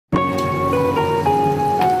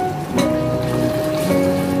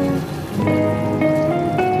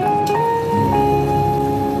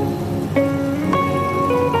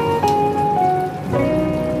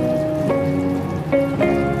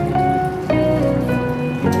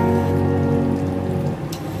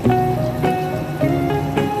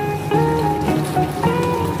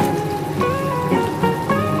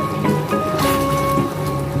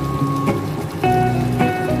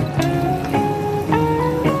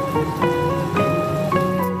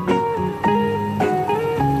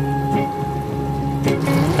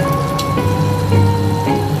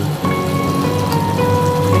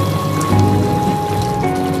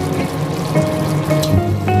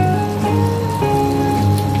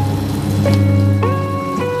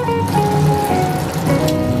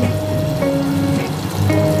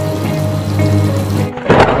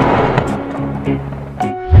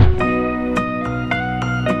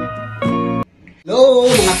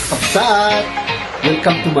Kapsat!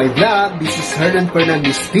 Welcome to my vlog. This is Hernan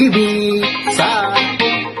Fernandez TV. Sa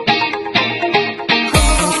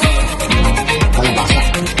kalabasa.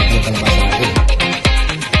 Yung kalabasa natin.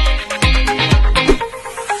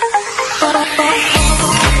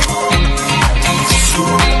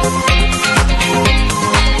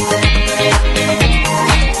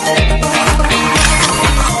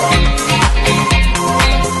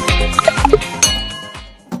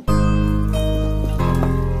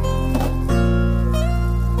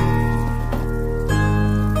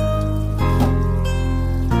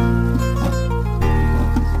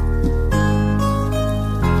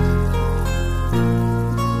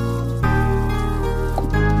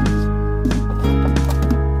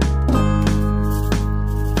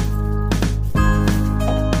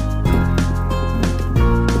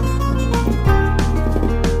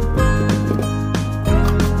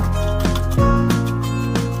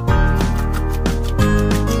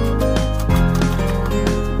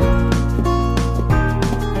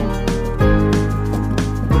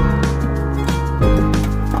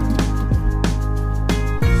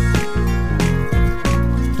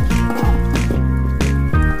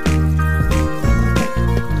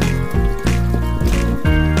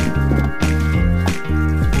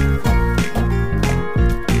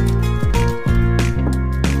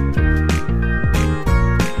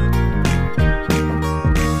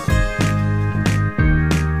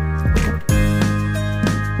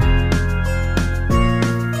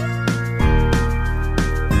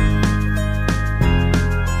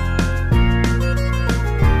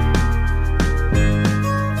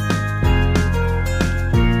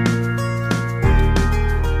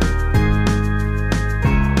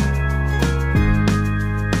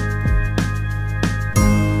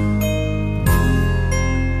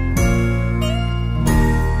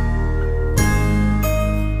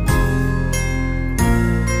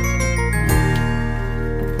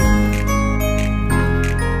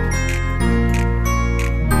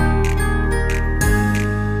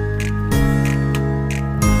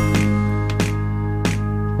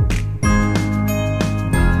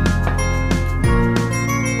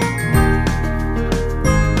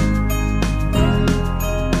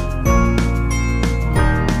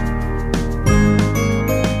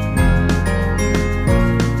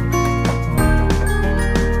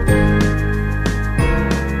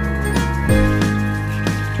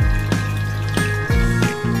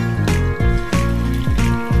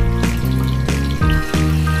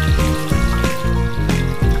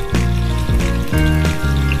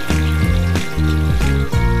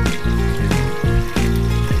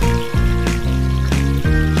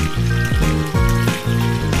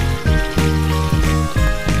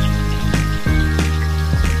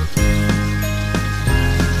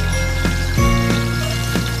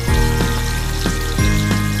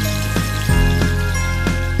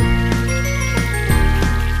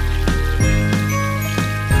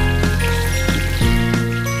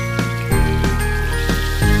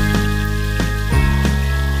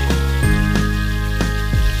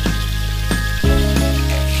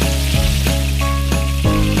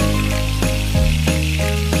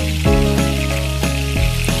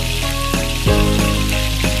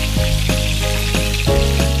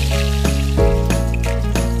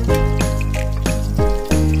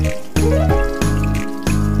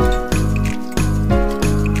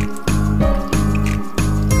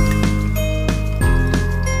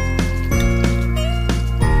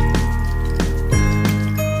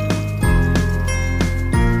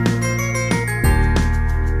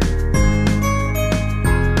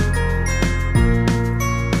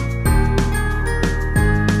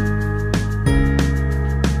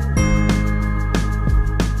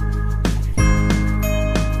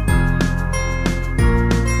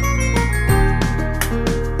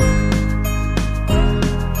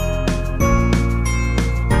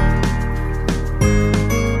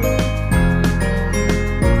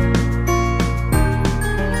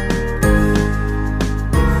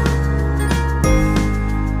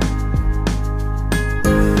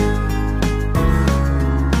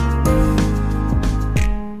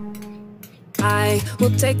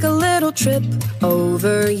 We'll take a little trip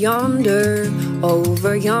over yonder,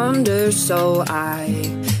 so I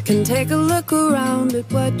can take a look around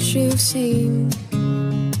at what you've seen.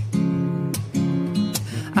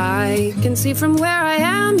 I can see from where I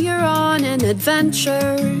am you're on an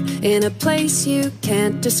adventure, in a place you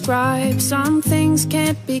can't describe. Some things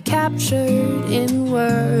can't be captured in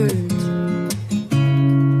words.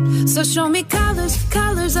 So show me colors,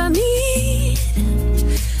 colors I need,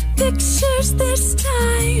 pictures this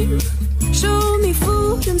time. Show me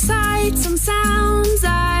food and sights and sounds.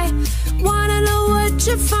 I wanna know what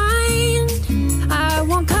you find. I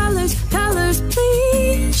want colors, colors,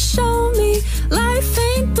 please show me. Life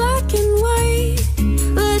ain't black and white.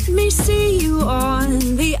 Let me see you on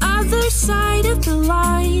the other side of the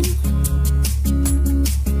line.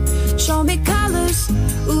 Show me colors,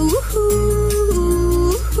 ooh,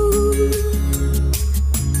 ooh, ooh.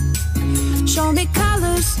 Show me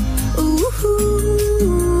colors, ooh,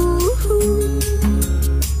 ooh, ooh.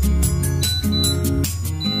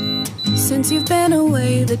 Since you've been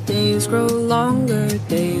away, the days grow longer,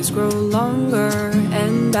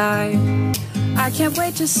 and I can't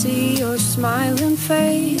wait to see your smiling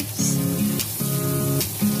face.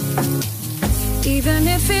 Even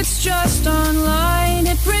if it's just online,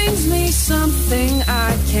 it brings me something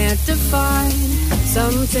I can't define.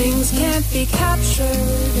 Some things can't be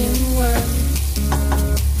captured in words.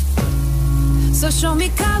 So show me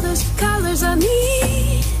colors, colors I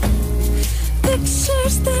need.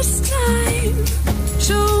 Pictures this time.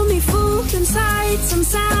 Show me food and sights and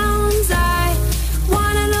sounds. I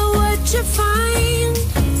wanna know what you find.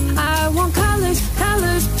 I want colors,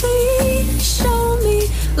 colors, please show me.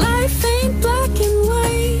 Life ain't black and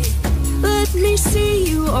white. Let me see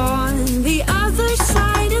you on the other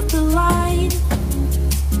side of the line.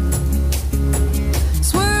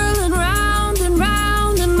 Swirling round and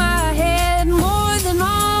round in my head, more than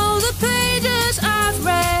all the pages I've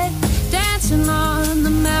read. Dancing on the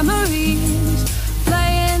memories,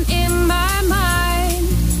 playing in my mind.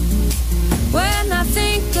 When I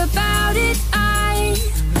think about it, I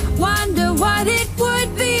wonder what it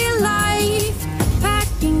would be like.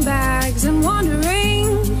 Packing bags and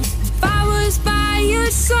wondering if I was by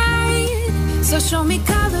your side. So show me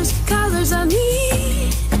colors, colors I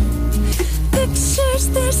need. Pictures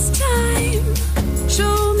this time.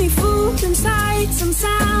 Show me food and sights and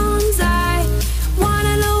sounds. I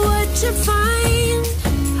wanna know what you find.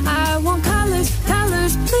 I want colors,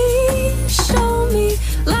 colors, please show me.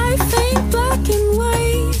 Life ain't black and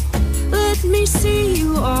white. Let me see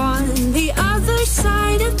you on the other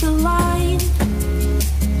side of the line.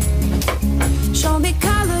 Show me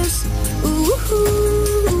colors, ooh,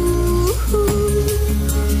 ooh, ooh.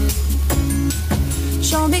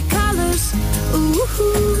 Show me colors, ooh,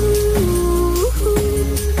 ooh, ooh.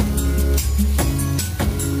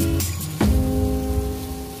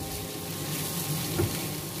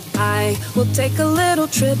 I will take a little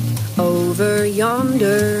trip over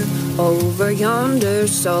yonder,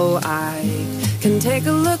 so I can take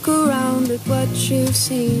a look around at what you've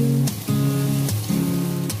seen.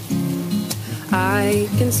 I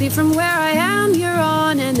can see from where I am you're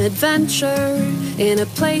on an adventure in a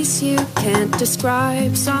place you can't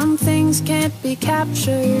describe. Some things can't be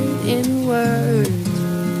captured in words.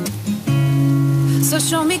 So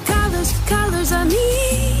show me colors, colors I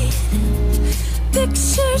need.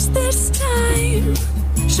 Pictures this time.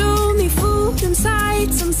 Show me food and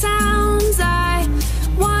sights and sounds. I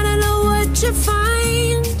wanna know what you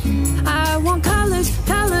find. I want colors,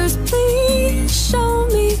 colors, please show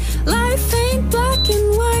me. Life ain't black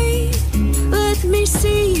and white. Let me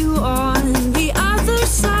see you on the other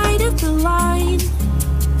side of the line.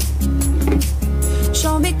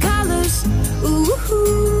 Show me colors, ooh,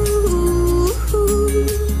 ooh, ooh.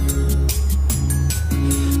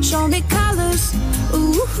 Show me colors,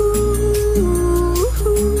 ooh, ooh,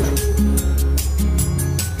 ooh.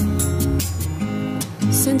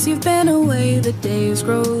 Since you've been away, the days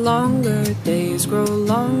grow longer,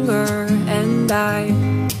 and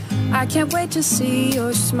I can't wait to see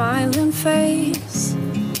your smiling face.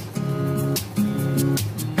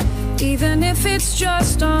 Even if it's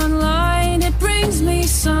just online, it brings me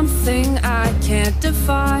something I can't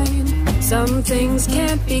define. Some things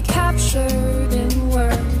can't be captured in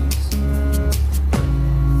words.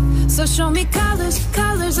 So show me colors,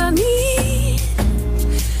 colors I need.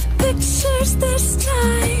 Pictures this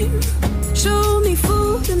time. Show me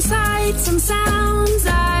food and sights and sounds.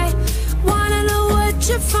 I wanna know what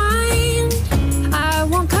you find. I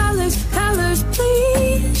want colors, colors,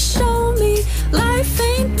 please show me. Life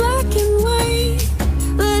ain't black and white.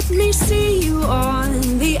 Let me see you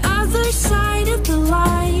on the other side of the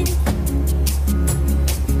line.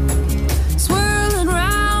 Swirling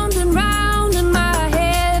round and round in my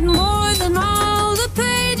head, more than all the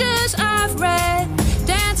pages I've read.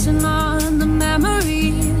 Dancing on the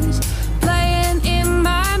memories, playing in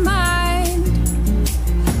my mind.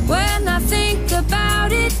 When I think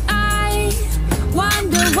about it, I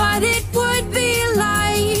wonder what it would be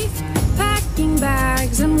like. Packing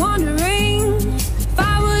bags and wondering if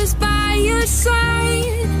I was by your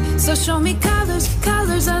side. So show me colors,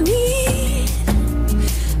 colors I need.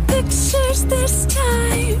 Pictures this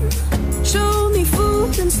time. Show me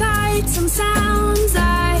food and sights and sounds.